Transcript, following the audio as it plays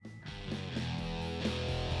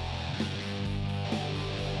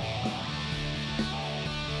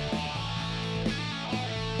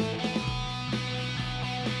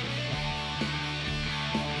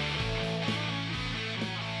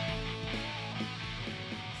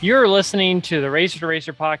You're listening to the Racer to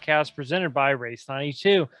Racer podcast presented by Race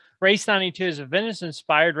 92. Race 92 is a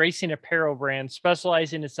vintage-inspired racing apparel brand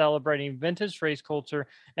specializing in celebrating vintage race culture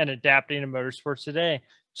and adapting to motorsports today.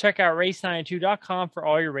 Check out race92.com for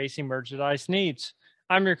all your racing merchandise needs.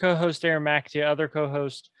 I'm your co-host, Aaron McAtee. Other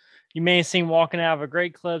co-host, you may have seen walking out of a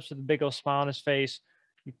great clips with a big old smile on his face.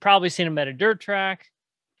 You've probably seen him at a dirt track.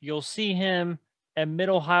 You'll see him at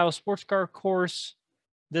Mid-Ohio Sports Car Course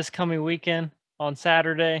this coming weekend. On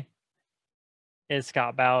Saturday is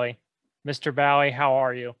Scott Bowie. Mr. Bowie, how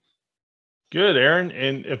are you? Good, Aaron.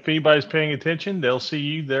 And if anybody's paying attention, they'll see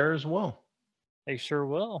you there as well. They sure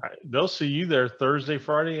will. They'll see you there Thursday,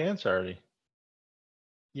 Friday, and Saturday.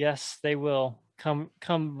 Yes, they will. Come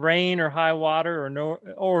rain or high water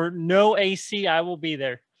or no AC, I will be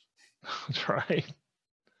there. That's right.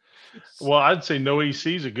 Well, I'd say no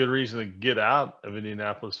AC is a good reason to get out of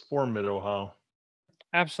Indianapolis for Mid-Ohio.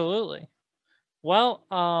 Absolutely. Well,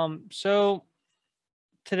 so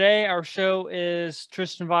today our show is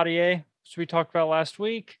Tristan Vadier, which we talked about last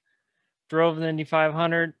week. Drove the Indy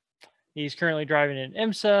 500. He's currently driving an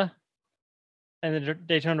IMSA and the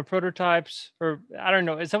Daytona prototypes, or I don't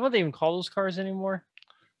know. Is that what they even call those cars anymore?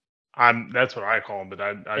 That's what I call them, but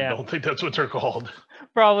I don't think that's what they're called.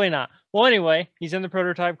 Probably not. Well, anyway, he's in the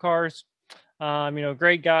prototype cars.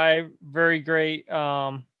 Great guy, very great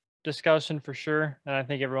discussion for sure, and I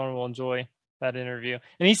think everyone will enjoy that interview.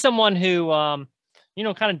 And he's someone who, kind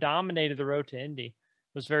of dominated the road to Indy,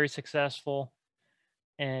 was very successful,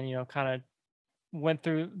 and kind of went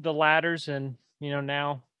through the ladders, and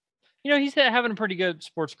now, he's having a pretty good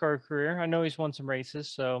sports car career. I know he's won some races,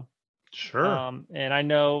 so sure. And I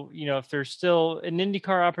know, if there's still an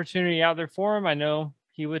IndyCar opportunity out there for him, I know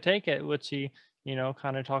he would take it, which he,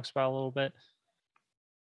 kind of talks about a little bit.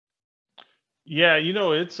 Yeah,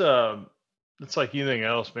 it's like anything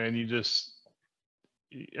else, man.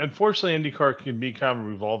 Unfortunately, IndyCar can be kind of a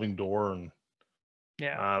revolving door, and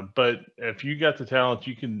but if you got the talent,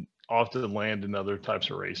 you can often land in other types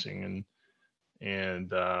of racing, and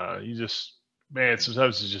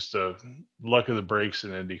sometimes it's just a luck of the breaks in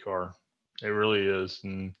IndyCar. It really is,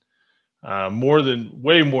 and way more than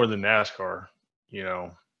NASCAR,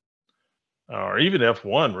 or even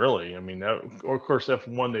F1. Really, I mean, of course,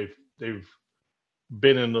 F1 they've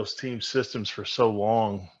been in those team systems for so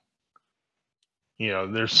long.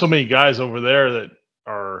 There's so many guys over there that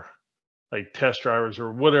are like test drivers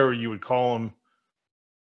or whatever you would call them.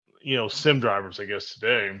 Sim drivers, I guess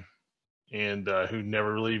today, and who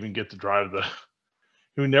never really even get to drive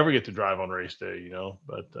who never get to drive on race day.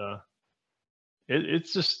 But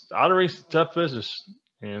it's just auto racing, tough business,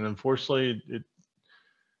 and unfortunately, it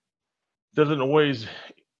doesn't always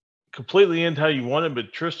completely end how you want it.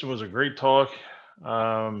 But Tristan was a great talk,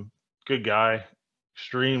 good guy,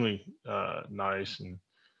 extremely nice, and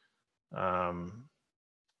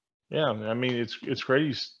yeah, I mean it's great.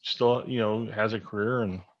 He's still has a career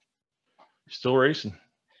and still racing.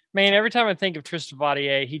 Man, every time I think of Tristan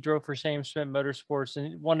Vadier, he drove for Sam Schmidt Motorsports,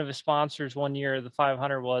 and one of his sponsors one year, the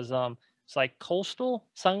 500 was it's like Coastal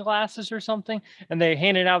sunglasses or something, and they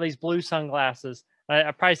handed out these blue sunglasses.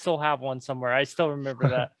 I probably still have one somewhere. I still remember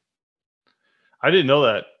that. I didn't know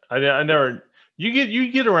that. I never.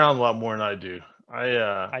 You get around a lot more than I do.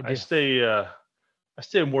 I stay a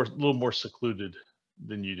little more secluded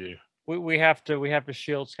than you do. We have to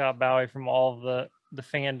shield Scott Bowie from all of the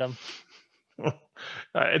fandom.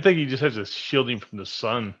 I think you just have to shield him from the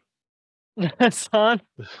sun. Sun?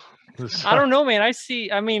 I don't know, man.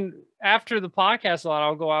 After the podcast a lot,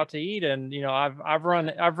 I'll go out to eat, and I've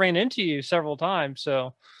ran into you several times.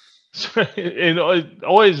 So, and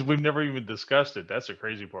always we've never even discussed it. That's the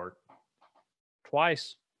crazy part.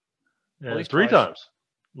 Twice. Yeah, at least three times.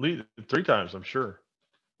 3 times, I'm sure.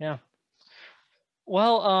 Yeah.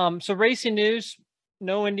 Well, so racing news.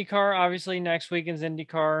 No IndyCar, obviously. Next weekend's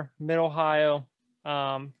IndyCar, Mid-Ohio.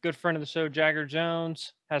 Good friend of the show, Jagger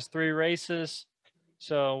Jones, has 3 races.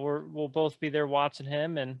 So we'll both be there watching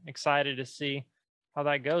him and excited to see how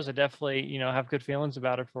that goes. I definitely, have good feelings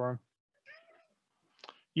about it for him.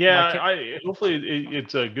 Yeah, hopefully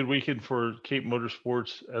it's a good weekend for Cape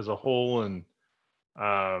Motorsports as a whole, and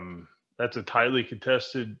that's a tightly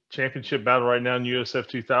contested championship battle right now in USF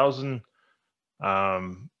 2000.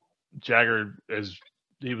 Jagger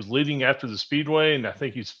he was leading after the Speedway, and I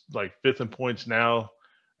think he's like 5th in points now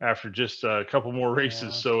after just a couple more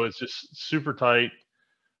races. Yeah. So it's just super tight.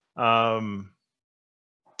 As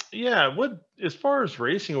far as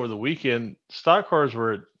racing over the weekend, stock cars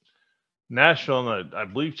were at Nashville, and I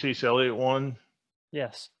believe Chase Elliott won.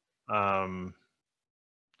 Yes.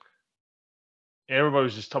 Everybody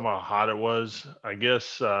was just talking about how hot it was. I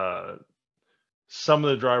guess some of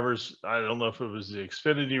the drivers, I don't know if it was the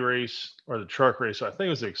Xfinity race or the truck race. I think it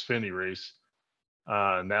was the Xfinity race.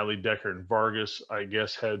 Natalie Decker and Vargas, I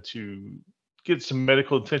guess, had to get some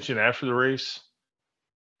medical attention after the race.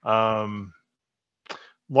 Larson,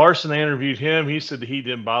 they interviewed him. He said the heat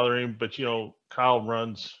didn't bother him, but Kyle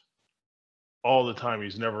runs all the time.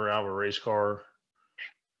 He's never out of a race car.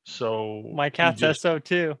 So my cat says so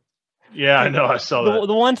too. Yeah, I know. I saw that.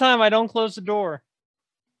 The one time I don't close the door,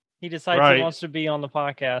 he decides he wants to be on the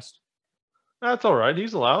podcast. That's all right.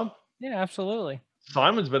 He's allowed. Yeah, absolutely.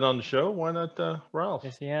 Simon's been on the show. Why not Ralph?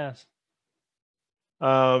 Yes, he has.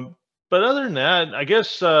 But other than that, I guess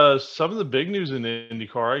some of the big news in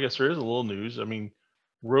IndyCar, I guess there is a little news. I mean,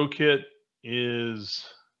 Road Kit is.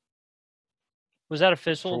 Was that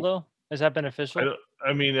official though? Has that been official?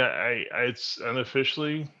 I mean, it's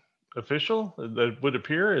unofficially official. That would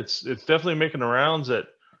appear. It's definitely making the rounds that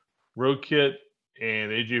Road Kit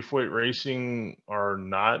and AJ Foyt Racing are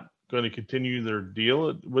not going to continue their deal.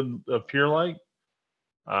 It would appear like,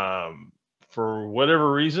 for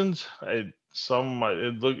whatever reasons, it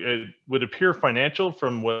would appear financial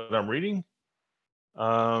from what I'm reading.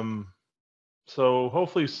 So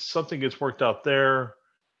hopefully something gets worked out there.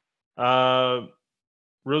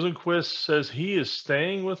 Rosenquist says he is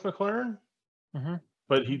staying with McLaren,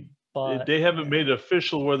 but they haven't made it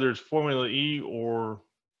official whether it's Formula E or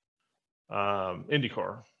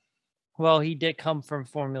IndyCar. Well, he did come from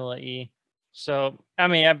Formula E, so I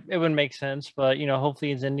mean, it would make sense. But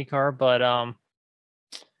hopefully it's IndyCar. But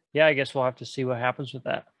yeah, I guess we'll have to see what happens with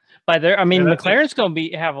that. McLaren's going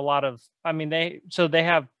to have a lot of. I mean, they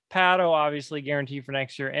have Pato obviously guaranteed for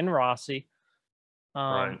next year and Rossi.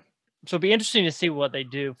 Right. So it'll be interesting to see what they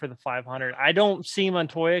do for the 500. I don't see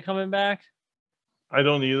Montoya coming back. I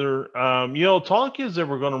don't either. Talk is that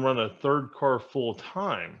we're going to run a third car full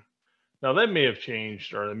time. Now that may have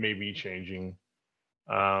changed, or it may be changing.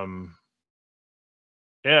 Yeah,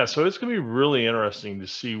 so it's going to be really interesting to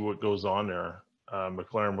see what goes on there.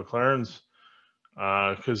 McLaren's,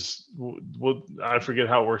 because I forget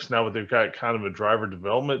how it works now, but they've got kind of a driver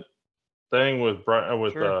development thing with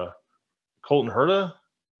Colton Herta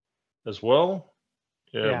as well.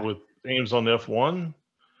 Yeah, with Ames on F1.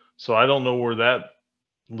 So I don't know where that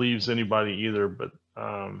leaves anybody either. But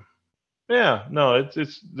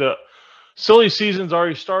it's the silly season's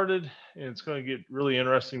already started, and it's going to get really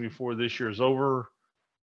interesting before this year's over.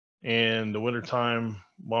 And the wintertime,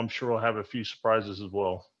 well, I'm sure we'll have a few surprises as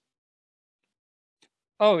well.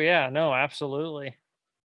 Oh, yeah. No, absolutely.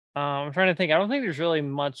 I'm trying to think. I don't think there's really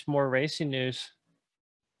much more racing news.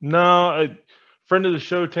 No, a friend of the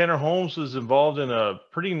show, Tanner Holmes, was involved in a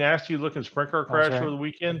pretty nasty-looking sprint car crash over the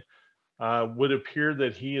weekend. Would appear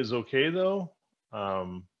that he is okay, though.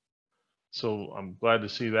 So I'm glad to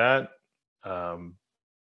see that.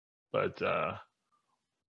 But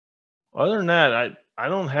other than that, I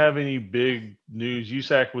don't have any big news.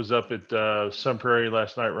 USAC was up at Sun Prairie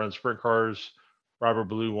last night running sprint cars. Robert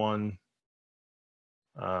Blue won.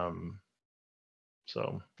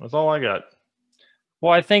 So that's all I got.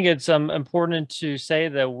 Well, I think it's important to say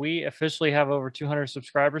that we officially have over 200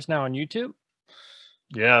 subscribers now on YouTube.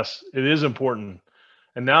 Yes, it is important.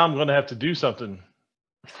 And now I'm going to have to do something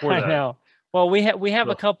for that. I know. Well, we've had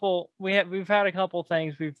a couple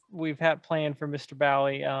things we've had planned for Mr.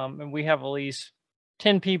 Bowie, and we have at least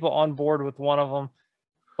 10 people on board with one of them.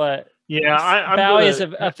 But yeah, Bowie is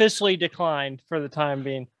officially declined for the time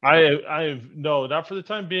being. No, not for the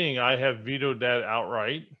time being. I have vetoed that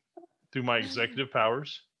outright through my executive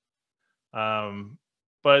powers.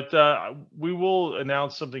 But we will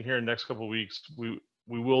announce something here in the next couple of weeks. We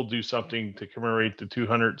will do something to commemorate the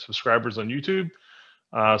 200 subscribers on YouTube.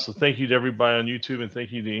 So thank you to everybody on YouTube, and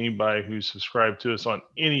thank you to anybody who's subscribed to us on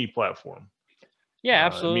any platform. Yeah,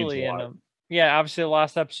 absolutely. And obviously the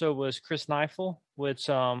last episode was Chris Neifel, which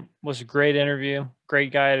was a great interview.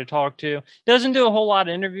 Great guy to talk to. Doesn't do a whole lot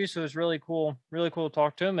of interviews, so it's really cool to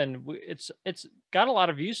talk to him. And it's got a lot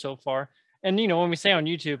of views so far. And when we say on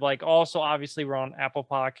YouTube, like also obviously we're on Apple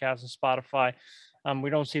Podcasts and Spotify. We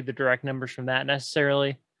don't see the direct numbers from that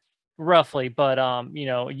necessarily. Roughly, but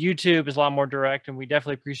YouTube is a lot more direct, and we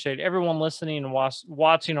definitely appreciate everyone listening and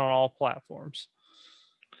watching on all platforms.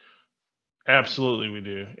 Absolutely, we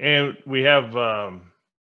do, and we have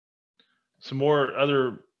some more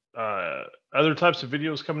other types of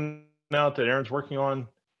videos coming out that Aaron's working on,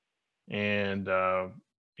 and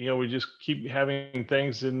we just keep having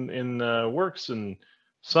things in works, and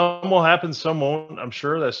some will happen, some won't. I'm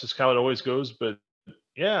sure that's just how it always goes, but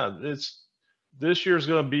yeah, this year is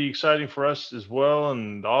going to be exciting for us as well,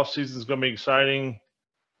 and the off season is going to be exciting.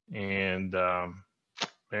 And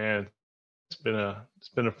man, it's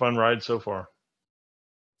been a fun ride so far.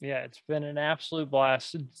 Yeah, it's been an absolute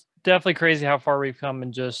blast. It's definitely crazy how far we've come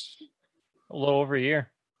in just a little over a year.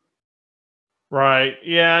 Right.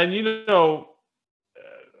 Yeah. And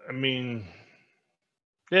I mean,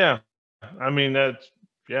 yeah. I mean,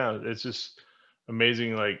 yeah, it's just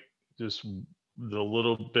amazing. Like, just the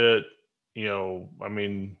little bit, I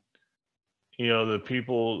mean, the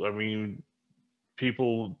people, I mean,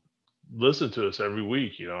 people listen to us every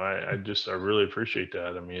week. I really appreciate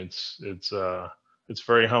that. I mean, it's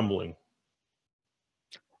very humbling.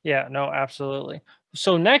 Yeah, no, absolutely.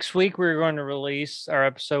 So next week we're going to release our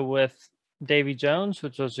episode with Davy Jones,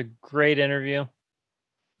 which was a great interview.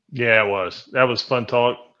 Yeah, it was. That was fun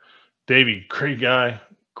talk. Davey, great guy,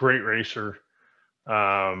 great racer.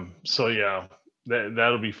 So yeah,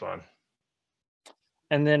 that'll be fun.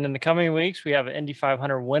 And then in the coming weeks, we have an Indy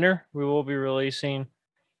 500 winner we will be releasing,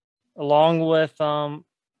 along with, I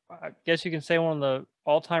guess you can say one of the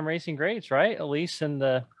all-time racing greats, right? At least in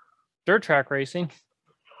the dirt track racing.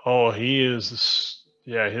 Oh, he is.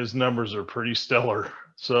 Yeah, his numbers are pretty stellar.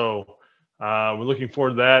 So we're looking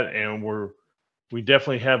forward to that, and we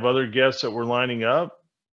definitely have other guests that we're lining up,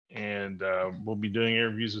 and we'll be doing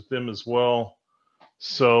interviews with them as well.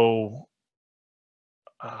 So,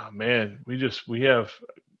 man, we have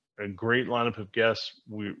a great lineup of guests.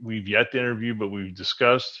 We've yet to interview, but we've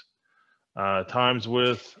discussed times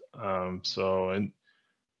with.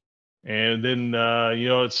 And then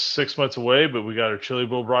it's 6 months away, but we got our Chili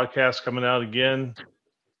Bowl broadcast coming out again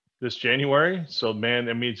this January. So man,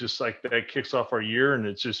 I mean, it's just like that kicks off our year, and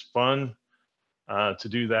it's just fun to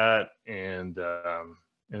do that, and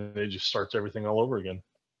it just starts everything all over again.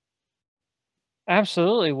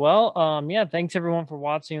 Absolutely. Well, yeah, thanks everyone for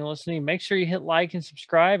watching and listening. Make sure you hit like and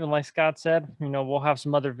subscribe. And like Scott said, we'll have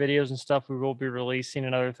some other videos and stuff we will be releasing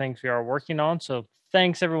and other things we are working on. So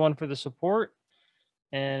thanks everyone for the support.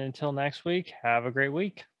 And until next week, have a great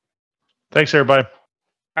week. Thanks, everybody.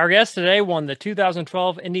 Our guest today won the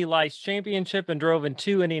 2012 Indy Lights Championship and drove in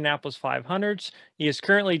 2 Indianapolis 500s. He is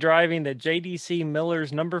currently driving the JDC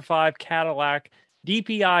Miller's number 5 Cadillac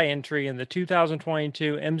DPI entry in the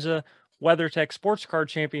 2022 IMSA WeatherTech Sports Car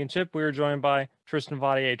Championship. We were joined by Tristan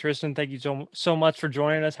Vadier. Tristan, thank you so much for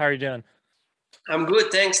joining us. How are you doing? I'm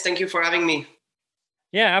good, thanks. Thank you for having me.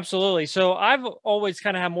 Yeah, absolutely. So I've always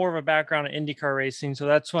kind of had more of a background in IndyCar racing. So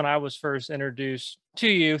that's when I was first introduced to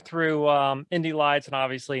you through Indy Lights and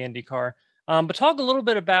obviously IndyCar. But talk a little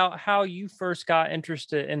bit about how you first got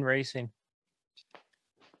interested in racing.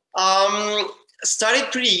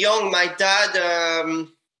 Started pretty young. My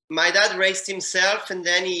dad raced himself, and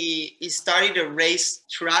then he started a race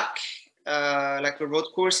track, like a road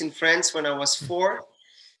course in France when I was 4.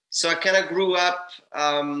 So I kind of grew up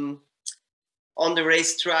on the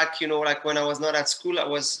racetrack, like when I was not at school, I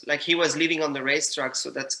was like, he was living on the racetrack. So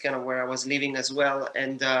that's kind of where I was living as well.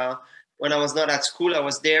 And when I was not at school, I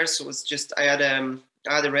was there. So it was just, I had a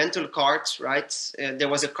rental cart, right? There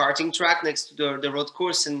was a karting track next to the road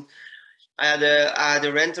course. And I had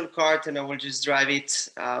a rental cart, and I would just drive it,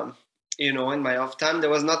 in my off time. There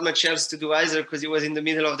was not much else to do either because it was in the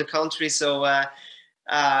middle of the country. So,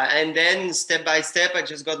 and then step by step, I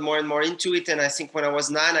just got more and more into it. And I think when I was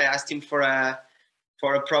 9, I asked him for a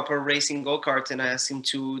proper racing go-kart, and I asked him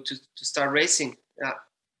to start racing. Yeah.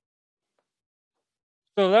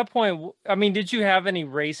 So at that point, I mean, did you have any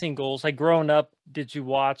racing goals? Like growing up, did you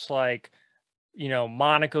watch Monaco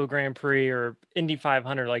Grand Prix or Indy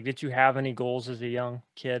 500? Like, did you have any goals as a young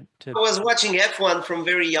kid? I was watching F1 from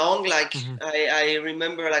very young. Like I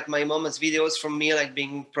remember like my mom's videos from me, like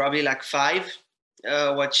being probably like 5,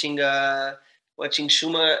 watching Michael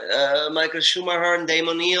Schumacher and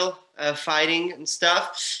Damon Hill fighting and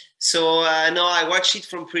stuff. So no, I watched it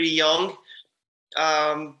from pretty young.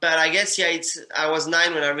 But I guess, I was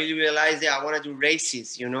 9 when I really realized, I want to do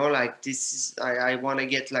races, like this is, I want to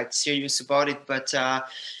get like serious about it. But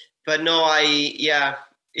no,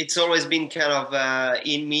 it's always been kind of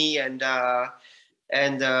in me. And I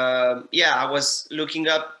was looking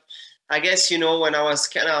up, I guess, when I was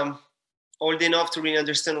kind of old enough to really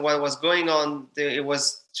understand what was going on. It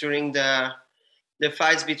was during the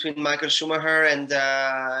fights between Michael Schumacher and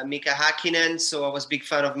Mika Hakkinen. So I was a big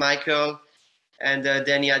fan of Michael. And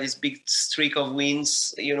then he had this big streak of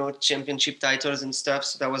wins, championship titles and stuff.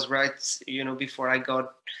 So that was right, before I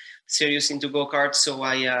got serious into go-kart. So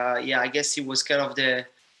I guess he was kind of the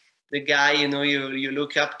guy, you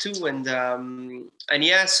look up to. And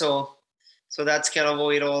so that's kind of how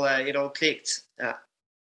it all clicked. Yeah.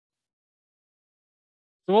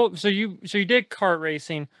 So you did kart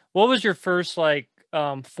racing. What was your first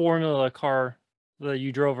formula car that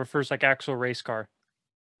you drove, or first actual race car?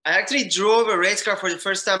 I actually drove a race car for the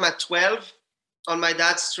first time at 12. on my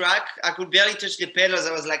dad's track. I could barely touch the pedals.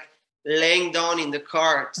 I was like laying down in the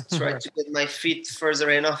car to try to get my feet further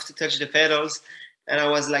enough to touch the pedals. And I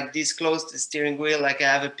was like this close to the steering wheel. Like I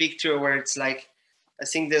have a picture where it's like, I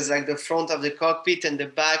think there's like the front of the cockpit and the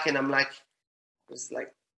back. And I'm like, it's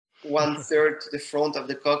like 1/3 to the front of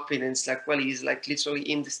the cockpit. And it's like, well, he's like literally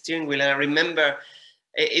in the steering wheel. And I remember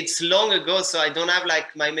it's long ago, so I don't have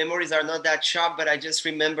like, my memories are not that sharp, but I just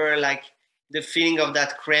remember like the feeling of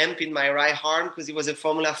that cramp in my right arm because it was a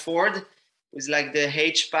Formula Ford. It was like the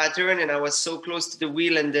H pattern, and I was so close to the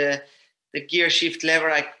wheel and the gear shift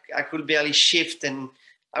lever, I could barely shift, and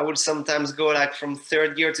I would sometimes go like from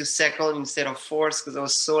third gear to second instead of fourth because I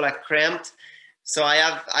was so like cramped. So I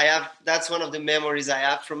have that's one of the memories I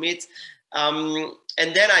have from it.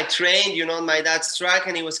 And then I trained, you know, on my dad's track,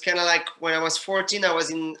 and it was kind of like when I was 14, I was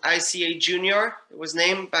in ICA Junior, it was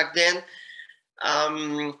named back then.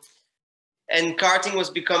 And karting was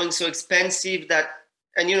becoming so expensive that,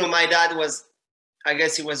 and you know, my dad was, I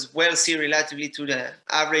guess he was wealthy relatively to the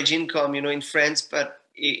average income, you know, in France, but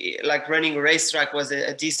like running a racetrack was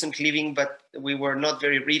a decent living, but we were not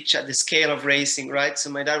very rich at the scale of racing, right? So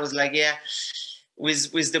my dad was like, yeah,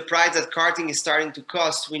 with the price that karting is starting to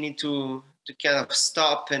cost, we need to kind of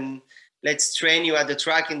stop and let's train you at the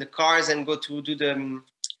track in the cars and go to do the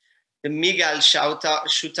Miguel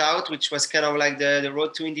shootout, which was kind of like the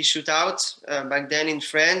Road to Indy shootout back then in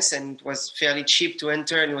France, and it was fairly cheap to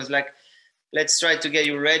enter. And it was like, let's try to get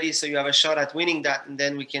you ready so you have a shot at winning that, and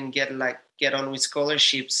then we can get on with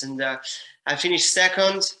scholarships. And I finished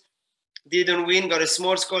second, didn't win, got a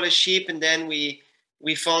small scholarship, and then we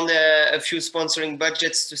found a few sponsoring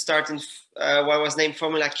budgets to start in what was named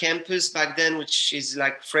Formula Campus back then, which is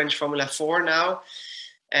like French Formula 4 now.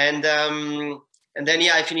 And then,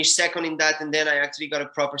 yeah, I finished second in that. And then I actually got a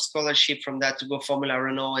proper scholarship from that to go Formula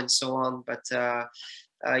Renault and so on. But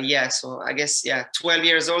yeah, so I guess, 12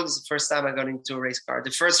 years old is the first time I got into a race car.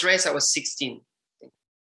 The first race, I was 16.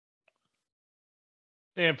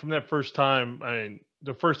 And from that first time, I mean,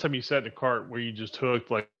 the first time you sat in a cart where you just hooked,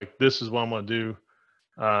 like this is what I'm going to do.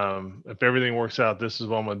 If everything works out, this is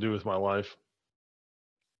what I'm going to do with my life.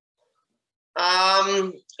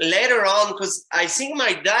 Later on, because I think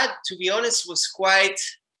my dad, to be honest, was quite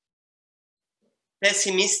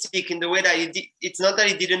pessimistic in the way that it's not that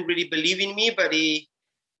he didn't really believe in me, but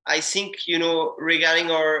I think, you know,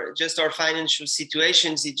 regarding our financial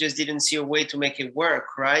situations, he just didn't see a way to make it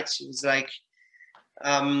work, right? It was like,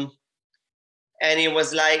 and it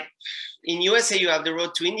was like, in USA, you have the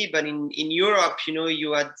Road to Indy, but in Europe, you know,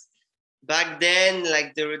 you had back then,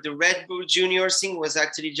 like the Red Bull Junior thing was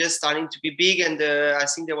actually just starting to be big. And I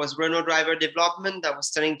think there was Renault driver development that was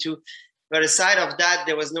starting to, but aside of that,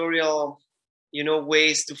 there was no real, you know,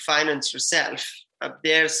 ways to finance yourself up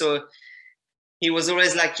there. So he was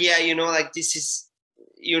always like, yeah, you know, like this is,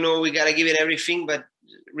 you know, we got to give it everything. But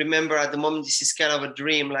remember at the moment, this is kind of a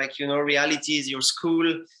dream. Like, you know, reality is your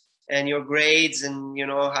school and your grades and, you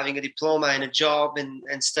know, having a diploma and a job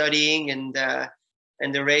and studying and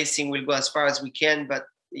the racing will go as far as we can, but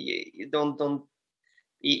you don't.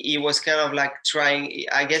 He was kind of like trying.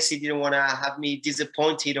 I guess he didn't want to have me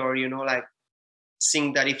disappointed or, you know, like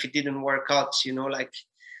think that if it didn't work out, you know, like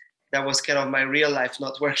that was kind of my real life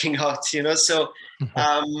not working out, you know. So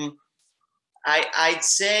I'd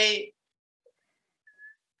say,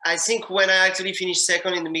 I think when I actually finished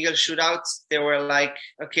second in the Miguel shootout, they were like,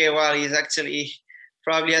 okay, well, he's actually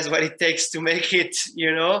probably has what it takes to make it,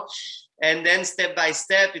 you know. And then step by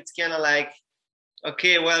step, it's kind of like,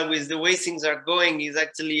 okay, well, with the way things are going, he's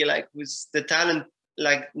actually like with the talent,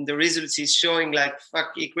 like the results he's showing, like,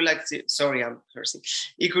 fuck, he could actually, sorry, I'm cursing.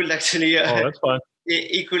 He could actually, oh, that's fine.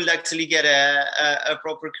 He could actually get a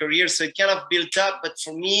proper career. So it kind of built up. But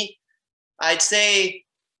for me, I'd say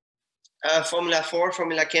Formula 4,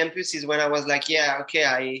 Formula Campus is when I was like, yeah, okay,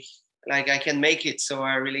 I can make it. So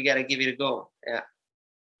I really got to give it a go. Yeah.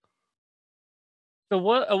 So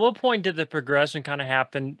at what point did the progression kind of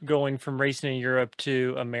happen going from racing in Europe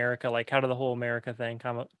to America? Like, how did the whole America thing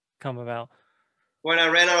come about? When I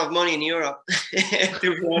ran out of money in Europe, to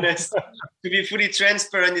be honest, to be fully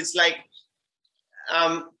transparent, it's like,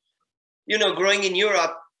 you know, growing in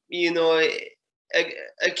Europe, you know,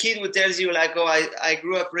 a kid who tells you like, oh, I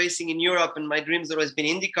grew up racing in Europe and my dreams always been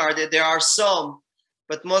IndyCar. There are some,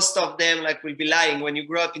 but most of them like will be lying. When you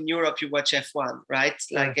grow up in Europe, you watch F1, right?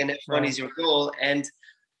 Like, and F1 is your goal. And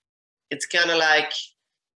it's kind of like,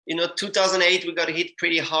 you know, 2008, we got hit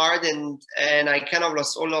pretty hard and I kind of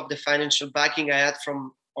lost all of the financial backing I had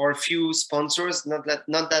from our few sponsors. Not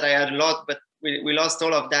that I had a lot, but we lost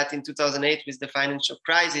all of that in 2008 with the financial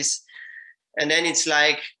crisis. And then it's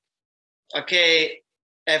like, okay,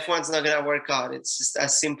 F1's not going to work out. It's just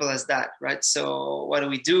as simple as that, right? So what do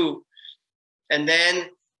we do? And then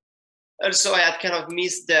also I had kind of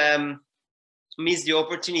missed the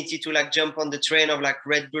opportunity to like jump on the train of like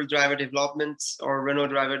Red Bull driver development or Renault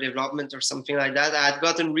driver development or something like that. I had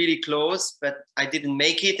gotten really close, but I didn't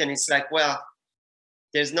make it. And it's like, well,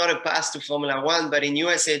 there's not a path to Formula One, but in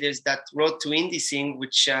USA, there's that Road to Indy thing,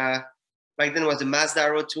 which back then was the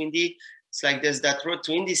Mazda Road to Indy. It's like there's that Road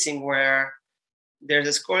to Indy thing where there's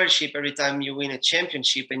a scholarship every time you win a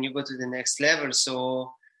championship and you go to the next level.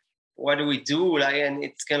 So what do we do? Like, and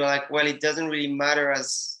it's kind of like, well, it doesn't really matter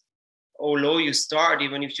as how low you start.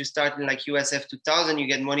 Even if you start in like USF 2000, you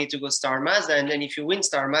get money to go Star Mazda. And then if you win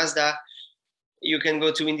Star Mazda, you can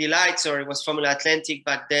go to Indy Lights, or it was Formula Atlantic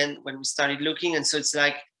back then when we started looking. And so it's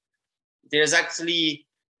like, there's actually,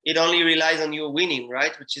 it only relies on you winning,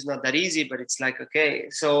 right? Which is not that easy, but it's like, okay.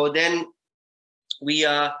 So then we,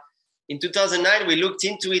 in 2009, we looked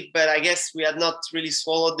into it, but I guess we had not really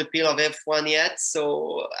swallowed the pill of F1 yet.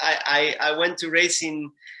 So I went to race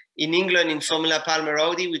in England in Formula Palmer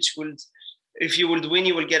Audi, which would, if you would win,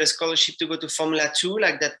 you will get a scholarship to go to Formula 2,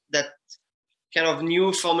 like that kind of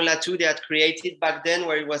new Formula 2 they had created back then,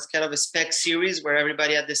 where it was kind of a spec series where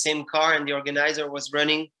everybody had the same car and the organizer was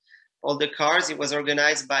running all the cars. It was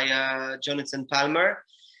organized by Jonathan Palmer.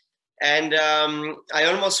 And I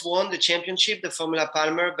almost won the championship, the Formula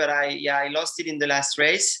Palmer, but I lost it in the last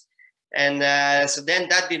race. And so then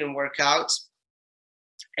that didn't work out.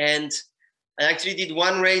 And I actually did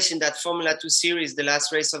one race in that Formula 2 series, the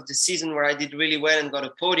last race of the season, where I did really well and got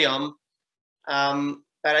a podium.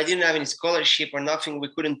 But I didn't have any scholarship or nothing.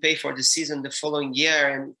 We couldn't pay for the season the following year.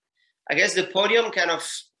 And I guess the podium kind of,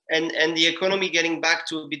 and the economy getting back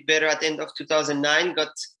to a bit better at the end of 2009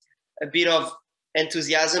 got a bit of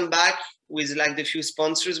enthusiasm back with like the few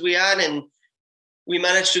sponsors we had. And we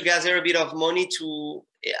managed to gather a bit of money to,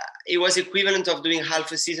 it was equivalent of doing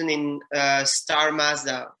half a season in Star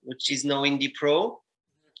Mazda, which is now Indy Pro.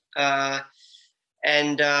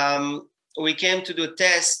 We came to do a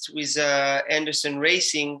test with Anderson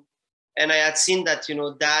Racing, and I had seen that,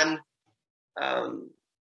 Dan,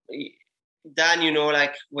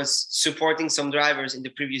 like was supporting some drivers in the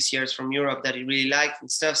previous years from Europe that he really liked and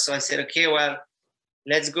stuff. So I said, okay, well,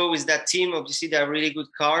 let's go with that team. Obviously, they are really good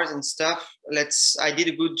cars and stuff. I did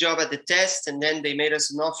a good job at the test, and then they made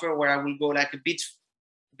us an offer where I will go like a bit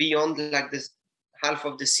beyond like this half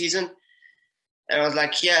of the season. And I was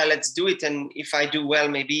like, yeah, let's do it. And if I do well,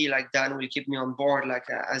 maybe like Dan will keep me on board, like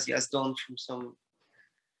as he has done from some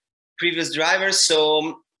previous drivers.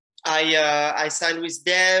 So I signed with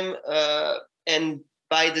them. And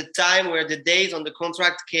by the time where the date on the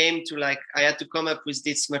contract came to, like, I had to come up with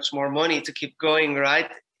this much more money to keep going,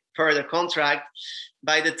 right, per the contract.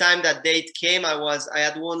 By the time that date came, I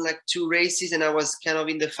had won like 2 races and I was kind of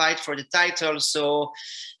in the fight for the title. So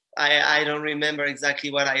I don't remember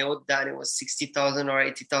exactly what I owed Dan. It was $60,000 or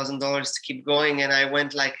 $80,000 to keep going. And I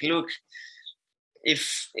went like, look,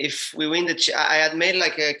 if we win I had made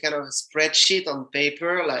like a kind of a spreadsheet on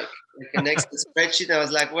paper, like an Excel spreadsheet. I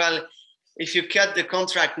was like, well, if you cut the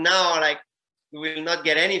contract now, like we will not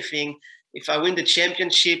get anything. If I win the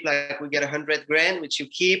championship, like we get $100,000, which you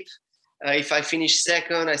keep. If I finish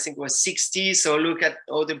second, I think it was 60. So look at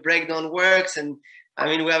how the breakdown works. And I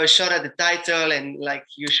mean, we have a shot at the title, and like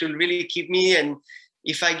you should really keep me. And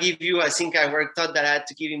if I give you, I think I worked out that I had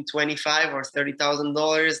to give him $25,000 or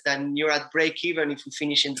 $30,000, then you're at break even if you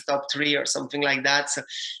finish in the top 3 or something like that. So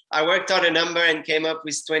I worked out a number and came up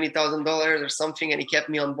with $20,000 or something, and he kept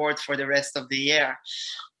me on board for the rest of the year.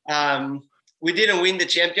 We didn't win the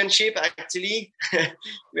championship, actually.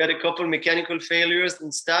 We had a couple mechanical failures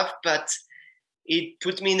and stuff, but it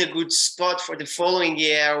put me in a good spot for the following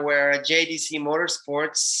year, where JDC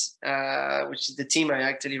Motorsports, which is the team I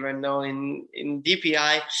actually run now in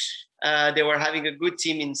DPI, they were having a good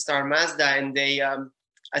team in Star Mazda, and they,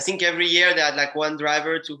 I think every year they had like one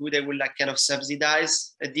driver to who they would like kind of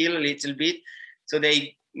subsidize a deal a little bit. So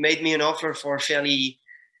they made me an offer for fairly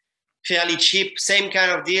cheap, same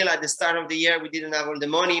kind of deal. At the start of the year, we didn't have all the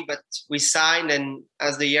money, but we signed, and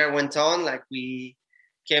as the year went on, like we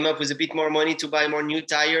came up with a bit more money to buy more new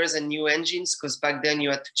tires and new engines, because back then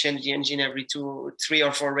you had to change the engine every 2, 3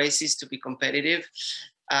 or 4 races to be competitive.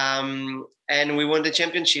 And we won the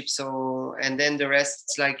championship. So, and then the rest,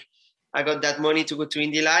 it's like I got that money to go to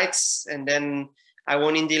Indy Lights, and then I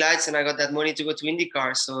won Indy Lights and I got that money to go to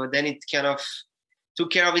IndyCar. So then it kind of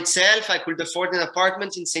took care of itself. I could afford an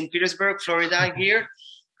apartment in St. Petersburg, Florida here,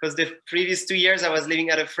 because the previous 2 years I was living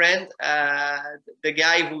at a friend, the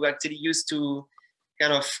guy who actually used to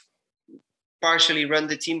kind of partially run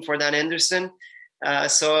the team for Dan Anderson.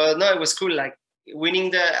 So no, it was cool. Like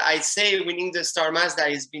winning the Star Mazda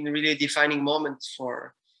has been really a defining moment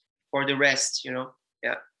for the rest, you know.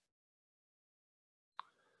 Yeah.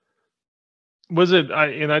 Was it? I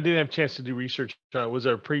didn't have a chance to do research. Was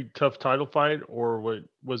it a pretty tough title fight, or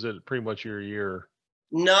was it pretty much your year?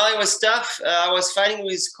 No, it was tough. I was fighting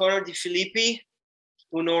with Conor De Filippi,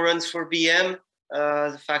 who now runs for BM,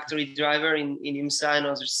 the factory driver in IMSA and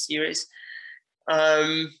other series.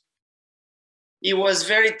 It was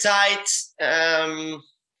very tight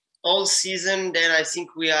all season. Then I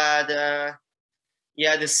think we had,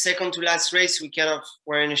 the second to last race, we kind of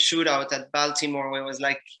were in a shootout at Baltimore, where it was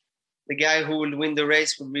like the guy who would win the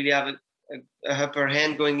race would really have a upper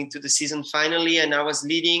hand going into the season finally. And I was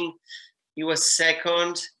leading. He was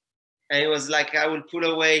second. And it was like I would pull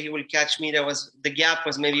away, he will catch me. The gap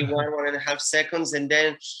was maybe 1.5 seconds. And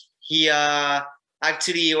then he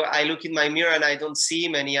actually, I look in my mirror and I don't see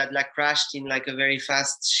him, and he had like crashed in like a very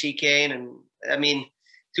fast chicane. And I mean,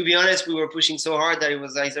 to be honest, we were pushing so hard that it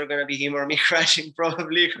was either going to be him or me crashing,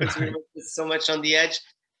 probably, because we were so much on the edge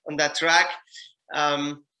on that track.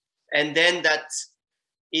 And then that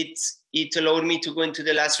it allowed me to go into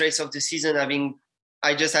the last race of the season.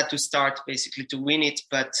 I just had to start basically to win it,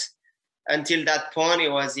 but until that point, it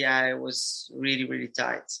was really, really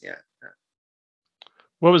tight. Yeah.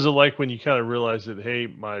 What was it like when you kind of realized that, hey,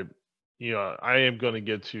 I am going to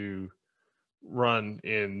get to run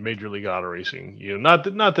in Major League Auto Racing? Not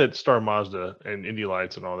that Star Mazda and Indy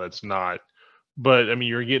Lights and all that's not, but I mean,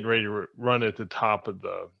 you're getting ready to run at the top of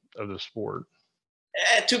the sport.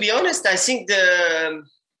 To be honest, I think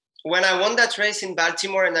when I won that race in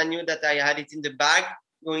Baltimore and I knew that I had it in the bag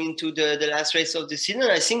going into the last race of the season,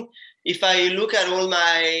 I think if I look at all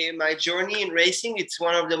my journey in racing, it's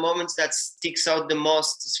one of the moments that sticks out the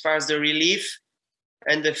most as far as the relief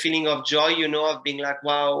and the feeling of joy, of being like,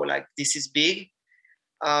 wow, like this is big.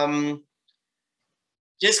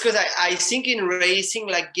 Just because I think in racing,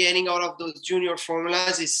 like getting out of those junior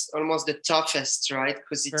formulas is almost the toughest, right?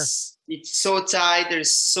 Because it's so tight.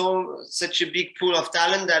 There's such a big pool of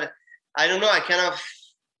talent that I don't know.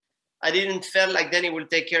 I didn't feel like then it will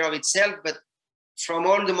take care of itself. But from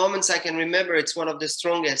all the moments I can remember, it's one of the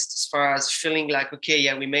strongest as far as feeling like, okay,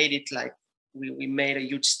 yeah, we made it. Like we made a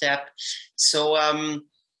huge step. So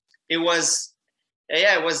it was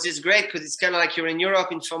just great, because it's kind of like you're in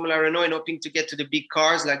Europe in Formula Renault and hoping to get to the big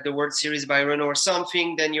cars like the World Series by Renault or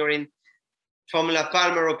something. Then you're in Formula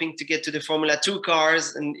Palmer hoping to get to the Formula 2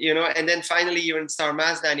 cars, and and then finally you're in Star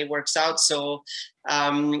Mazda and it works out. So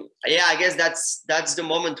I guess that's the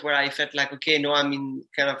moment where I felt like, okay, no, I'm in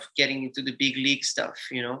kind of getting into the big league stuff,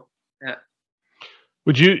 Yeah.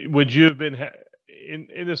 Would you have been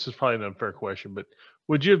and this is probably an unfair question, but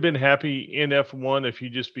would you have been happy in F1 if you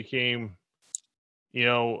just became,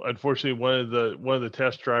 unfortunately one of the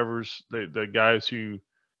test drivers, the guys who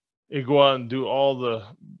go out and do all the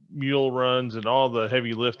mule runs and all the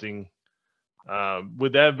heavy lifting?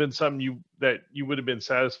 Would that have been something that you would have been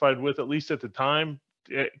satisfied with, at least at the time,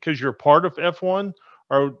 because you're part of F1,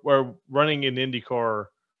 or running in IndyCar,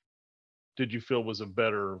 did you feel was a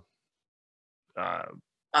better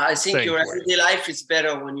I think your everyday life is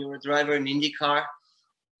better when you're a driver in IndyCar.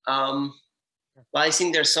 But I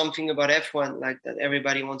think there's something about F1 like that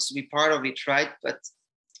everybody wants to be part of it, right? But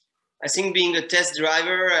I think being a test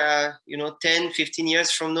driver, 10, 15 years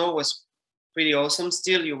from now was pretty awesome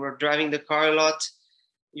still. You were driving the car a lot.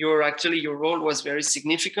 Your role was very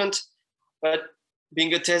significant. But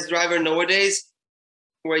being a test driver nowadays,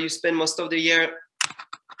 where you spend most of the year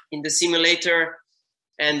in the simulator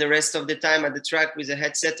and the rest of the time at the track with a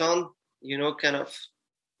headset on, kind of,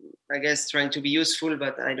 I guess, trying to be useful,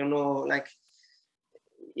 but I don't know, like,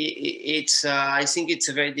 I think it's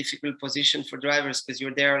a very difficult position for drivers, because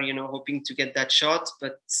you're there, hoping to get that shot.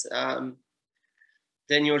 But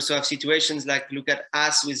then you also have situations like, look at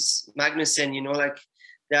us with Magnussen, like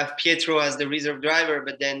they have Pietro as the reserve driver,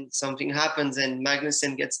 but then something happens and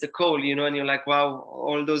Magnussen gets the call, and you're like, wow,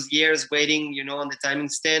 all those years waiting, on the timing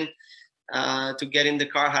stand to get in the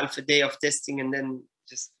car, half a day of testing, and then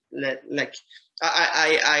just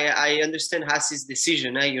I understand Haas's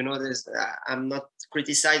decision. I'm not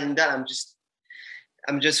criticizing that. I'm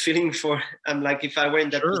just feeling I'm like, if I were in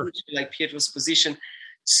that position, like Pietro's position.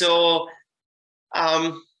 So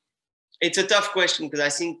it's a tough question, because I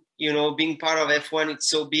think, being part of F1, it's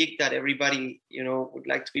so big that everybody, would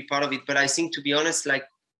like to be part of it. But I think, to be honest, like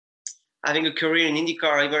having a career in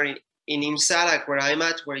IndyCar, even in IMSA, like where I'm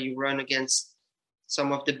at, where you run against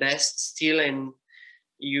some of the best still, and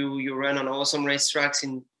you run on awesome racetracks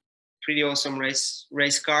in pretty awesome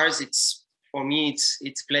race cars. For me,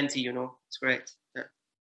 it's plenty, it's great. Yeah.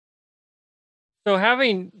 So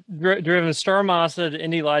having driven Star Mazda to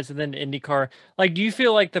Indy Lights and then to IndyCar, like, do you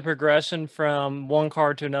feel like the progression from one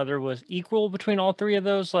car to another was equal between all three of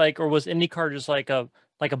those? Like, or was IndyCar just like a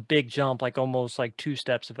big jump, like almost like two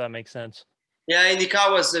steps, if that makes sense? Yeah, in the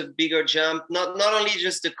car was a bigger jump. Not only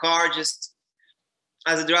just the car, just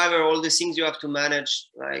as a driver, all the things you have to manage.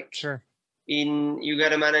 Like Sure. you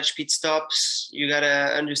gotta manage pit stops. You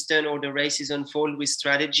gotta understand how the races unfold with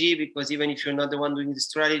strategy, because even if you're not the one doing the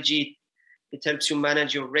strategy, it helps you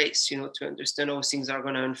manage your race. To understand how things are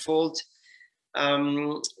gonna unfold.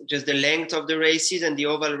 Just the length of the races and the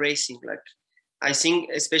oval racing. Like I think,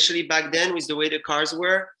 especially back then, with the way the cars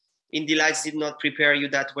were, Indy Lights did not prepare you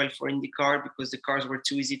that well for IndyCar because the cars were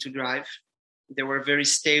too easy to drive. They were very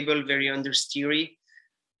stable, very understeery.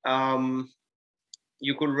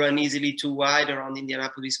 You could run easily too wide around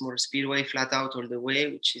Indianapolis Motor Speedway, flat out all the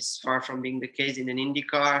way, which is far from being the case in an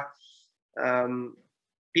IndyCar.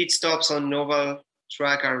 Pit stops on oval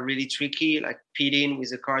track are really tricky, like pitting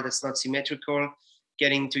with a car that's not symmetrical,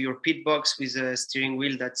 getting to your pit box with a steering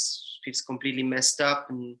wheel that's completely messed up.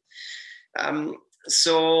 And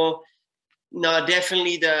so no,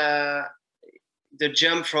 definitely the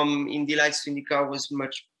jump from Indy Lights to IndyCar was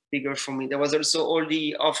much bigger for me. There was also all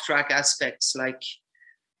the off-track aspects, like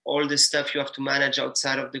all the stuff you have to manage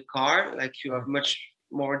outside of the car. Like you have much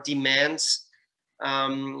more demands.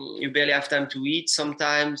 You barely have time to eat.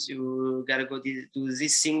 Sometimes you gotta go do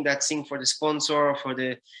this thing, that thing for the sponsor or for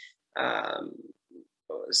the.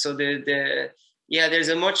 So there's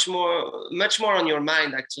a much more on your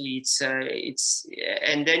mind actually. It's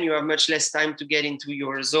and then you have much less time to get into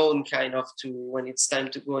your zone kind of to when it's time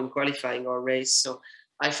to go in qualifying or race. So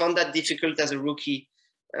I found that difficult as a rookie.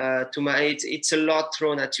 It's a lot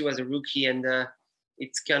thrown at you as a rookie, and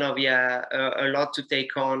it's kind of a lot to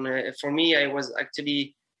take on. For me, I was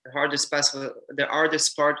actually the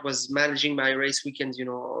hardest part was managing my race weekends,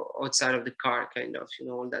 outside of the car, kind of,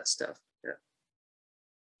 all that stuff. Yeah.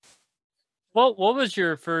 What was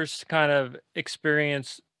your first kind of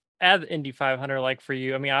experience at the Indy 500 like for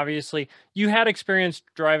you? I mean, obviously you had experience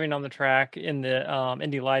driving on the track in the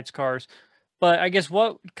Indy Lights cars, but I guess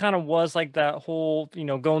what kind of was like that whole,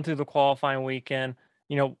 going through the qualifying weekend,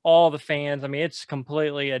 all the fans. I mean, it's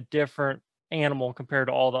completely a different animal compared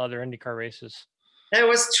to all the other IndyCar races. It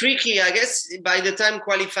was tricky. I guess by the time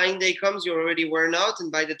qualifying day comes, you're already worn out,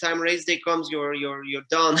 and by the time race day comes, you're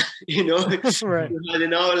done. Right. I don't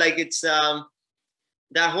know. Like it's that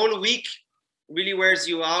whole week really wears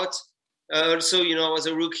you out. Also, as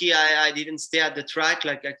a rookie, I didn't stay at the track.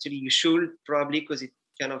 Like actually, you should probably, because it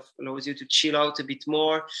kind of allows you to chill out a bit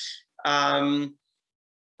more.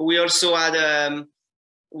 We also had an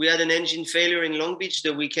engine failure in Long Beach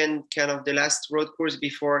the weekend, kind of the last road course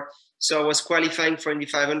before. So I was qualifying for Indy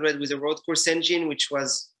 500 with a road course engine, which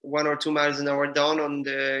was 1 or 2 miles an hour down on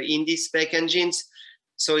the Indy spec engines.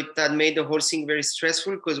 So it had made the whole thing very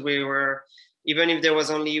stressful because we were, even if there was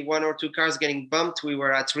only 1 or 2 cars getting bumped, we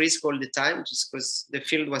were at risk all the time just because the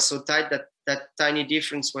field was so tight that tiny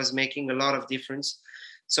difference was making a lot of difference.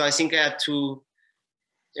 So I think I had to,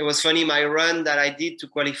 it was funny, my run that I did to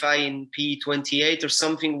qualify in P28 or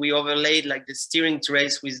something, we overlaid like the steering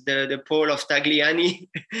trace with the pole of Tagliani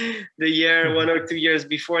the year 1 or 2 years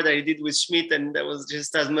before that I did with Schmidt, and there was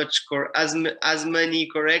just as many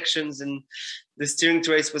corrections, and the steering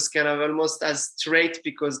trace was kind of almost as straight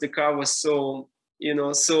because the car was so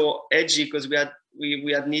so edgy because we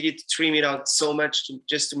had needed to trim it out so much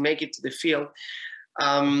just to make it to the field.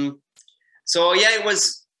 So yeah, it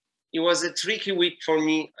was a tricky week for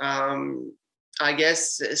me. I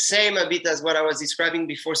guess same a bit as what I was describing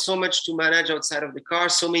before. So much to manage outside of the car,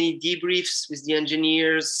 so many debriefs with the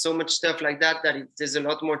engineers, so much stuff like that, there's a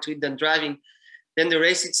lot more to it than driving. Then the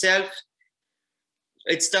race itself,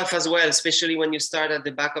 it's tough as well, especially when you start at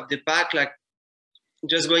the back of the pack. Like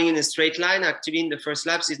just going in a straight line, actually in the first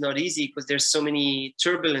laps is not easy because there's so many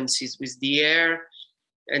turbulences with the air.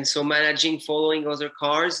 And so managing, following other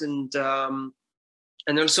cars and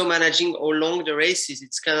also managing how long the race is.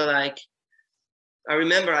 It's kind of like, I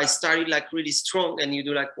remember I started like really strong and you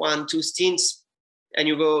do like 1-2 stints and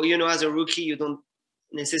you go, as a rookie, you don't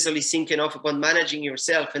necessarily think enough about managing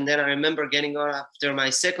yourself. And then I remember getting on after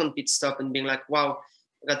my second pit stop and being like, wow,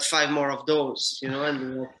 I got 5 more of those,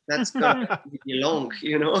 and that's gonna be long,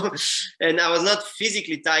 and I was not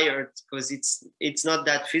physically tired because it's not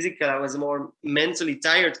that physical. I was more mentally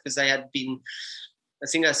tired because I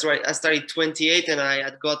think I started 28 and I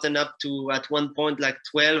had gotten up to at one point like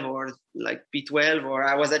 12 or like P12, or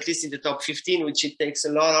I was at least in the top 15, which it takes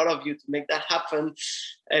a lot out of you to make that happen.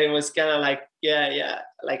 And it was kind of like, yeah,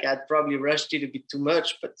 like I'd probably rushed it a bit too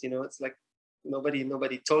much, but it's like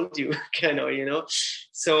nobody told you, kind of,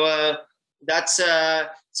 So that's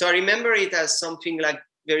so I remember it as something like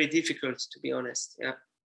very difficult, to be honest. Yeah.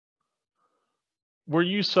 Were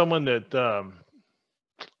you someone that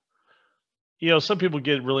some people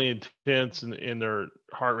get really intense and their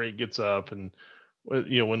heart rate gets up, and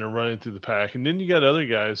when they're running through the pack, and then you got other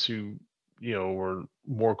guys who were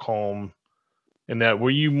more calm. And that, were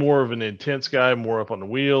you more of an intense guy, more up on the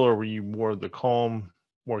wheel, or were you more of the calm,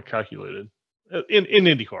 more calculated in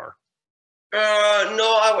IndyCar?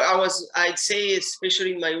 No, I was. I'd say,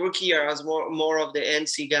 especially in my rookie year, I was more of the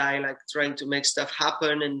NC guy, like trying to make stuff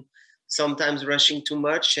happen and sometimes rushing too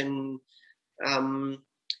much, and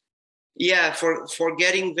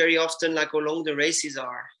forgetting very often like how long the races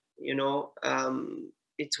are.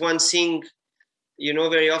 It's one thing.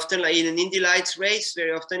 Very often, like in an Indy Lights race,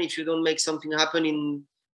 very often if you don't make something happen in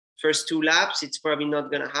first 2 laps, it's probably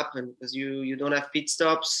not going to happen because you don't have pit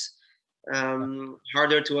stops,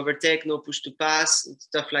 harder to overtake, no push to pass, and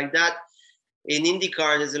stuff like that. In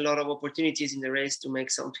IndyCar, there's a lot of opportunities in the race to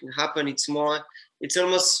make something happen. It's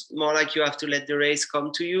almost more like you have to let the race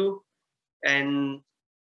come to you, and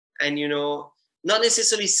not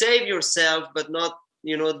necessarily save yourself, but not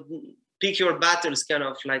pick your battles, kind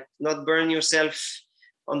of like not burn yourself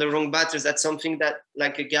on the wrong battles. That's something that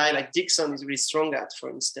like a guy like Dixon is really strong at,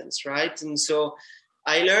 for instance, right? And so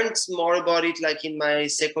I learned more about it like in my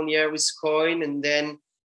second year with Coyne, and then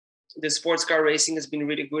the sports car racing has been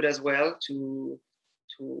really good as well to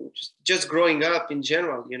just growing up in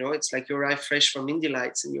general. It's like you arrive fresh from Indy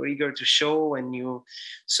Lights and you're eager to show, and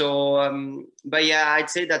but yeah,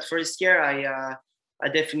 I'd say that first year I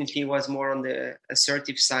definitely was more on the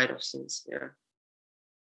assertive side of things. Yeah.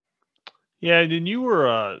 Yeah, and then you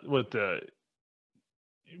were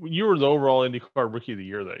you were the overall IndyCar Rookie of the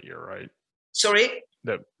Year that year, right? Sorry?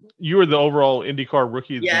 That you were the overall IndyCar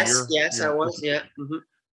Rookie of the Year? Yes, I was. Yeah. Mm-hmm.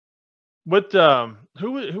 What?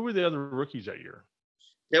 Who were the other rookies that year?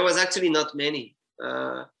 There was actually not many.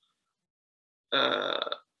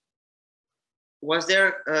 Was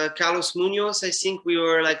there Carlos Munoz? I think we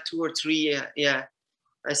were like 2 or 3. Yeah.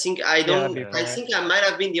 I think I might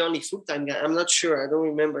have been the only full-time guy. I'm not sure. I don't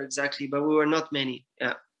remember exactly, but we were not many.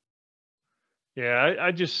 Yeah. Yeah,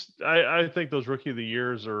 I think those Rookie of the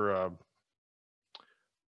Years are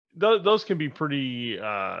those can be pretty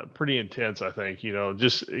intense. I think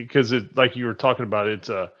just because like you were talking about,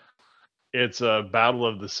 it's a battle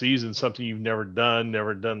of the season, something you've never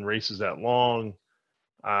done races that long,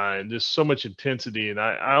 and there's so much intensity. And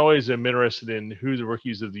I always am interested in who the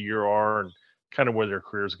Rookies of the Year are and kind of where their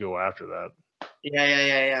careers go after that.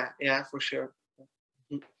 Yeah, for sure.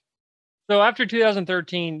 So after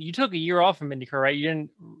 2013, you took a year off from IndyCar, right? You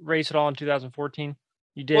didn't race at all in 2014.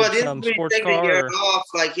 You did some sports car. A year off.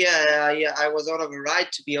 Like I was out of a ride,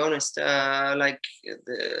 to be honest. I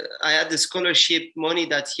had the scholarship money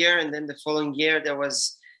that year, and then the following year there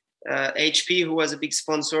was HP, who was a big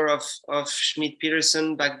sponsor of Schmidt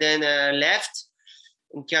Peterson back then, left,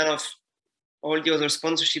 and kind of all the other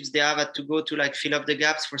sponsorships they have had to go to like fill up the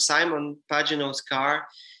gaps for Simon Pagenaud's car.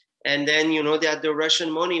 And then, they had the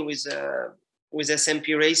Russian money with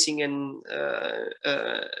SMP Racing and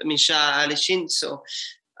Misha Aleshin. So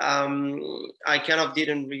I kind of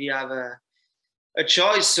didn't really have a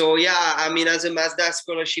choice. So yeah, I mean, as a Mazda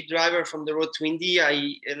scholarship driver from the road to Indy,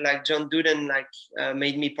 I like John Duden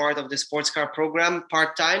made me part of the sports car program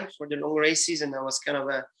part-time for the long races, and I was kind of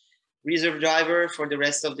a reserve driver for the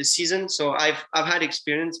rest of the season. So I've had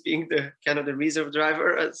experience being the kind of the reserve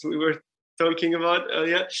driver, as we were talking about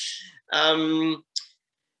earlier. And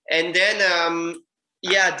then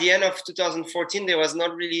at the end of 2014, there was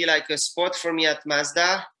not really like a spot for me at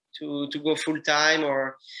Mazda to go full time,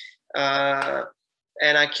 or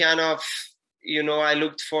and I kind of I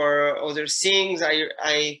looked for other things.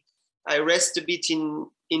 I rest a bit in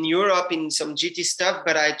Europe in some GT stuff,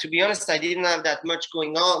 but to be honest, I didn't have that much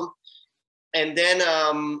going on. And then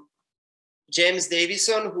James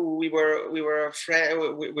Davison, who we were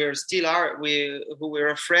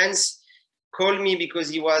friends, called me because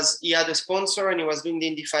he had a sponsor and he was doing the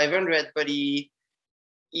Indy 500, but he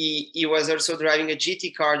was also driving a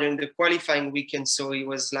GT car during the qualifying weekend. So he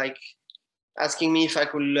was like asking me if I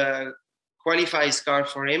could qualify his car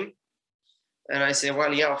for him, and I said,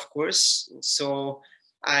 well, yeah, of course. So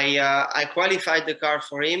I qualified the car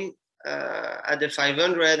for him at the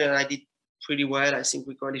 500, and I did pretty well. I think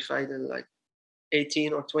we qualified in like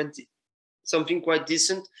 18 or 20, something quite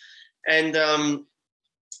decent. And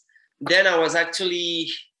then I was actually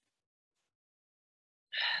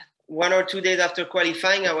 1 or 2 days after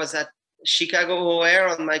qualifying, I was at Chicago O'Hare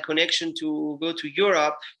on my connection to go to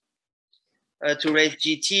Europe to race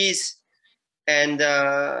GTs. And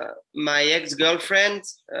my ex-girlfriend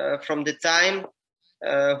from the time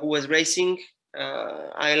who was racing,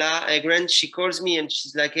 Ayla Egren, she calls me and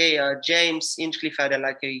she's like, hey, James Hinchcliffe had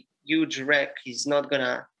like a huge wreck. He's not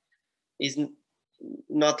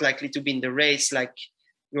likely to be in the race. Like,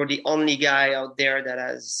 you're the only guy out there that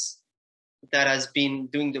has been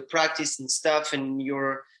doing the practice and stuff, and you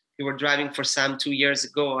were driving for Sam 2 years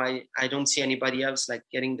ago. I don't see anybody else like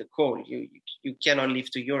getting the call. You cannot leave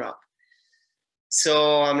to Europe. So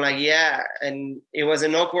I'm like, yeah. And it was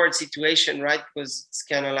an awkward situation, right? Because it's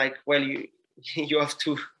kind of like, well, you have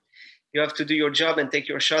to do your job and take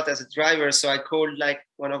your shot as a driver. So I called like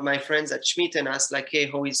one of my friends at Schmidt and asked like, hey,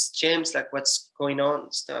 how is James? Like, what's going on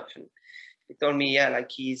and stuff. And he told me, yeah,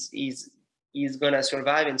 like he's gonna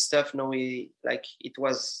survive and stuff. No, it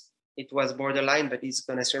was borderline, but he's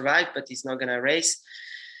gonna survive, but he's not gonna race.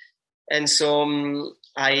 And so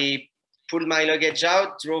I pulled my luggage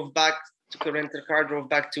out, took a rental car, drove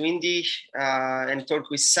back to Indy, and talked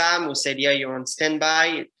with Sam, who said, yeah, you're on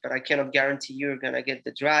standby, but I cannot guarantee you're gonna get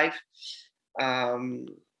the drive.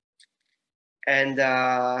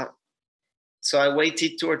 So I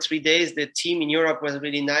waited 2 or 3 days. The team in Europe was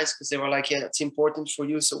really nice because they were like, yeah, it's important for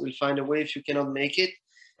you, so we'll find a way if you cannot make it.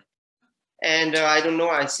 And I don't know,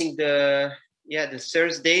 I think the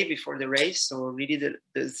Thursday before the race, so really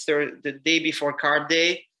the day before card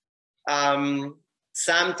day,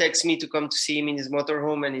 Sam texts me to come to see him in his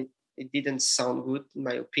motorhome, and it didn't sound good, in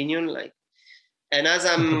my opinion. Like, and as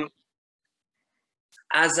I'm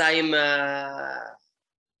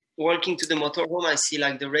walking to the motorhome, I see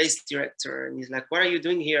like the race director, and he's like, what are you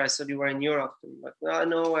doing here? I thought you were in Europe. I'm like, oh,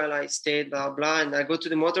 no, well, I stayed, blah, blah. And I go to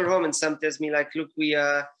the motorhome, and Sam tells me like, look, we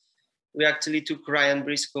actually took Ryan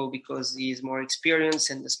Briscoe because he's more experienced,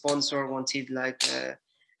 and the sponsor wanted like a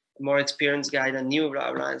more experienced guy than you,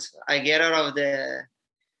 blah, blah. So I get out of the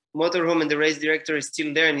motorhome, and the race director is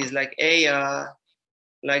still there, and he's like, hey,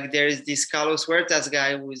 like there is this Carlos Huertas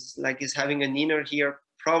guy who's like is having an inner ear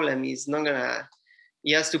problem.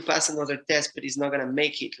 He has to pass another test, but he's not gonna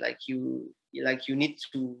make it. Like you need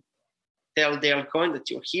to tell Dale Coyne that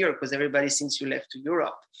you're here because everybody thinks you left to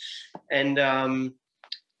Europe. And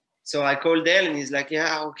so I called Dale, and he's like,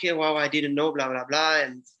 yeah, okay, wow, I didn't know, blah, blah, blah.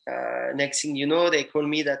 And next thing you know, they call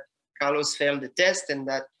me that Carlos failed the test, and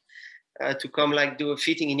that to come like do a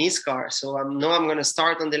fitting in his car. So I'm gonna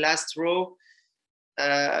start on the last row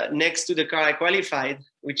next to the car I qualified,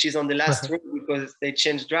 which is on the last row because they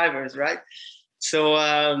changed drivers, right? So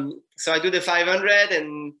I do the 500,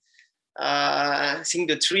 and I think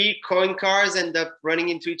the 3 Coyne cars end up running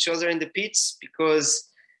into each other in the pits because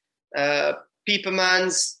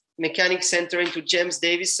Pieperman's mechanic center into James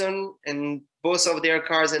Davison, and both of their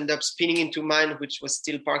cars end up spinning into mine, which was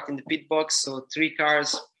still parked in the pit box. So 3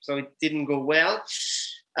 cars, so it didn't go well.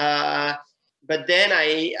 But then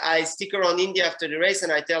I stick around India after the race,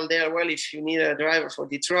 and I tell Dale, well, if you need a driver for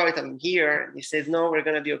Detroit, I'm here. And he says, no, we're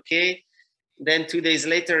going to be okay. Then 2 days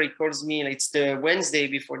later, he calls me, it's the Wednesday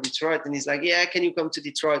before Detroit, and he's like, yeah, can you come to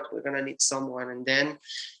Detroit? We're going to need someone. And then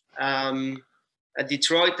at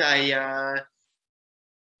Detroit, I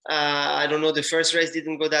don't know, the first race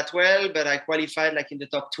didn't go that well, but I qualified like in the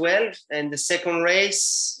top 12. And the second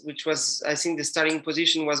race, which was, I think the starting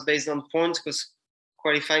position was based on points because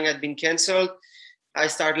qualifying had been canceled, I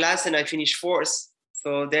start last and I finished 4th.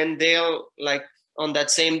 So then Dale, like on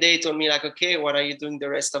that same day, told me like, okay, what are you doing the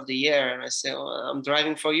rest of the year? And I said, oh, I'm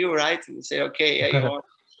driving for you, right? And he said, okay, yeah, you are.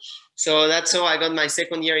 So that's how I got my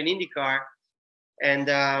second year in IndyCar.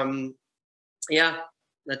 And yeah,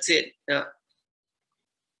 that's it. Yeah.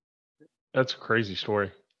 That's a crazy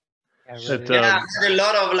story. Yeah, really. Yeah, I've had a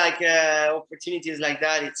lot of like opportunities like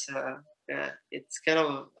that. It's kind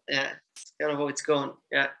of how it's going.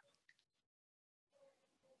 Yeah.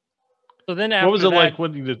 So then what was it after like that-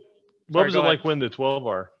 winning the? What Sorry, was go it ahead. like winning the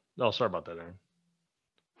 12R? Oh, sorry about that, Aaron.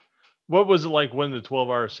 What was it like winning the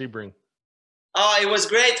 12R Sebring? Oh, it was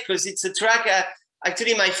great because it's a track.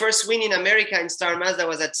 Actually, my first win in America in Star Mazda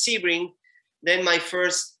was at Sebring. Then my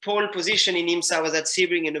first pole position in IMSA was at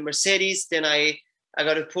Sebring in the Mercedes. Then I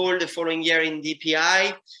got a pole the following year in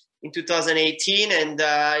DPI in 2018. And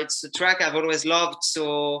it's a track I've always loved.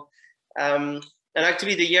 So, and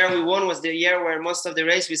actually the year we won was the year where most of the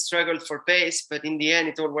race we struggled for pace, but in the end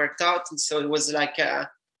it all worked out. And so it was like,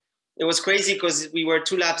 it was crazy because we were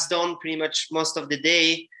 2 laps down pretty much most of the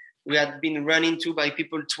day. We had been run into by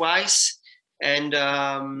people twice, and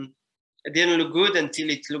it didn't look good until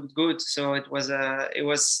it looked good. So it was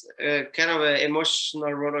kind of an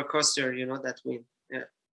emotional roller coaster, that win. Yeah.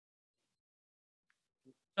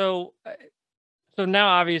 So now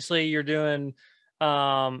obviously you're doing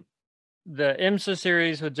the IMSA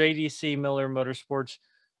series with JDC Miller Motorsports.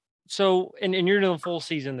 So, and you're doing the full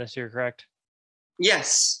season this year, correct?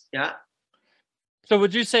 Yes. Yeah. So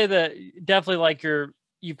would you say that definitely like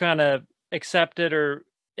you've kind of accepted or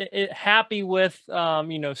happy with,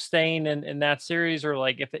 staying in that series, or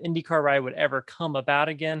like if the IndyCar ride would ever come about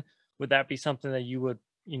again, would that be something that you would,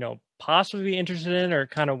 possibly be interested in, or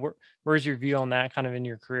kind of where's your view on that kind of in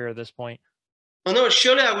your career at this point? Oh no,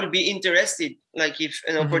 surely I will be interested, like if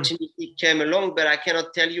an opportunity came along, but I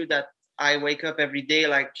cannot tell you that I wake up every day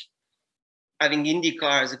like having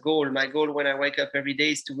IndyCar as a goal. My goal when I wake up every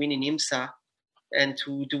day is to win in IMSA and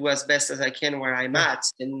to do as best as I can where I'm at.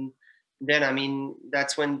 And then, I mean,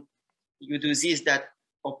 that's when you do this, that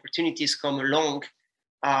opportunities come along.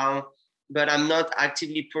 But I'm not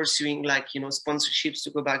actively pursuing sponsorships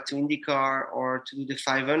to go back to IndyCar or to do the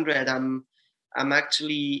 500. I'm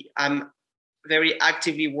very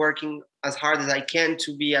actively working as hard as I can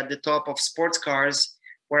to be at the top of sports cars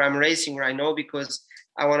where I'm racing right now, because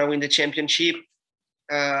I want to win the championship.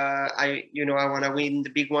 I want to win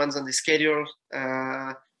the big ones on the schedule.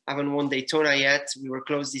 I haven't won Daytona yet. We were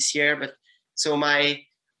close this year, but so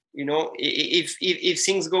if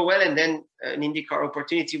things go well and then an IndyCar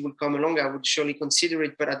opportunity will come along, I would surely consider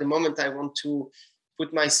it. But at the moment, I want to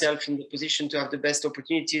put myself in the position to have the best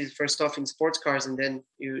opportunities, first off in sports cars, and then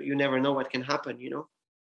you never know what can happen,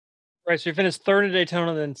 Right. So you finished third at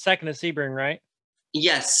Daytona, then second at Sebring, right?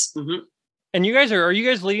 Yes. Mm-hmm. And are you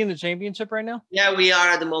guys leading the championship right now? Yeah, we are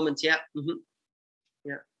at the moment. Yeah. Mm-hmm.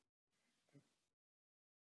 Yeah.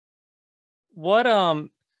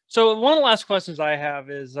 So one of the last questions I have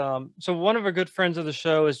is, so one of our good friends of the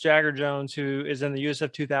show is Jagger Jones, who is in the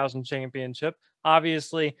USF 2000 championship.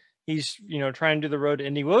 Obviously, he's, trying to do the road to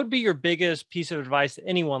Indy. What would be your biggest piece of advice to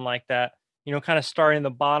anyone like that, kind of starting the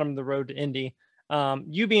bottom of the road to Indy?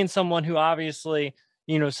 You being someone who obviously,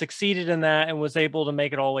 succeeded in that and was able to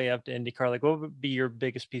make it all the way up to IndyCar, like what would be your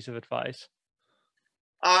biggest piece of advice?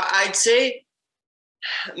 I'd say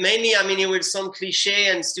mainly, I mean, it would sound cliche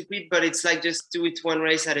and stupid, but it's like just do it one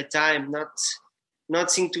race at a time,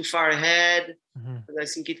 not think too far ahead. Mm-hmm. I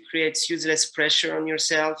think it creates useless pressure on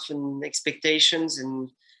yourself and expectations.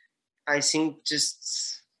 And I think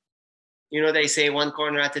just, they say one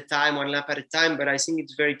corner at a time, one lap at a time, but I think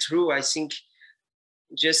it's very true. I think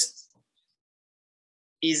just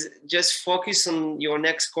focus on your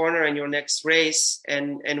next corner and your next race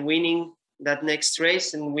and winning that next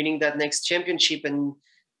race and winning that next championship. And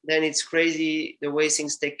then it's crazy the way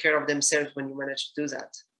things take care of themselves when you manage to do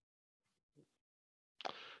that.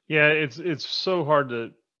 Yeah, it's so hard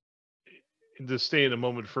to stay in the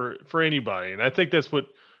moment for anybody. And I think that's what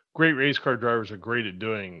great race car drivers are great at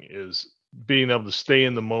doing, is being able to stay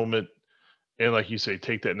in the moment. And like you say,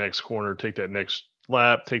 take that next corner, take that next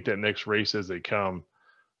lap, take that next race as they come.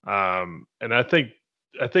 And I think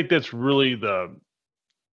that's really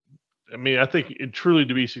I think it truly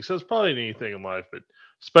to be successful, probably in anything in life, but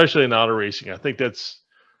especially in auto racing, I think that's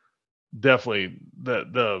definitely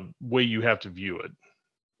the way you have to view it.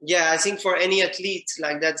 Yeah, I think for any athlete,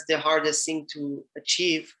 that's the hardest thing to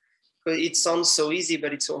achieve, because it sounds so easy,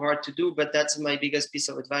 but it's so hard to do. But that's my biggest piece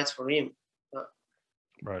of advice for him.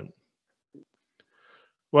 Right.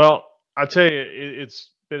 Well, I tell you, it's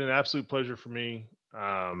been an absolute pleasure for me.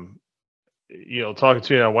 Talking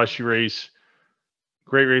to you, I watched you race.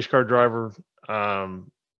 Great race car driver.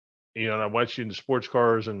 And I watched you in the sports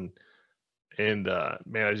cars, and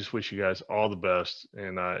man, I just wish you guys all the best,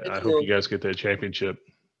 and I hope you guys get that championship.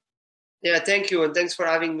 Yeah, thank you, and thanks for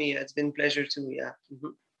having me. It's been a pleasure too. Yeah. Mm-hmm.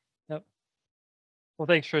 Yep. Well,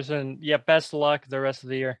 thanks, Tristan. Yeah, best of luck the rest of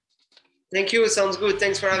the year. Thank you. Sounds good.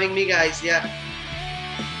 Thanks for having me, guys. Yeah.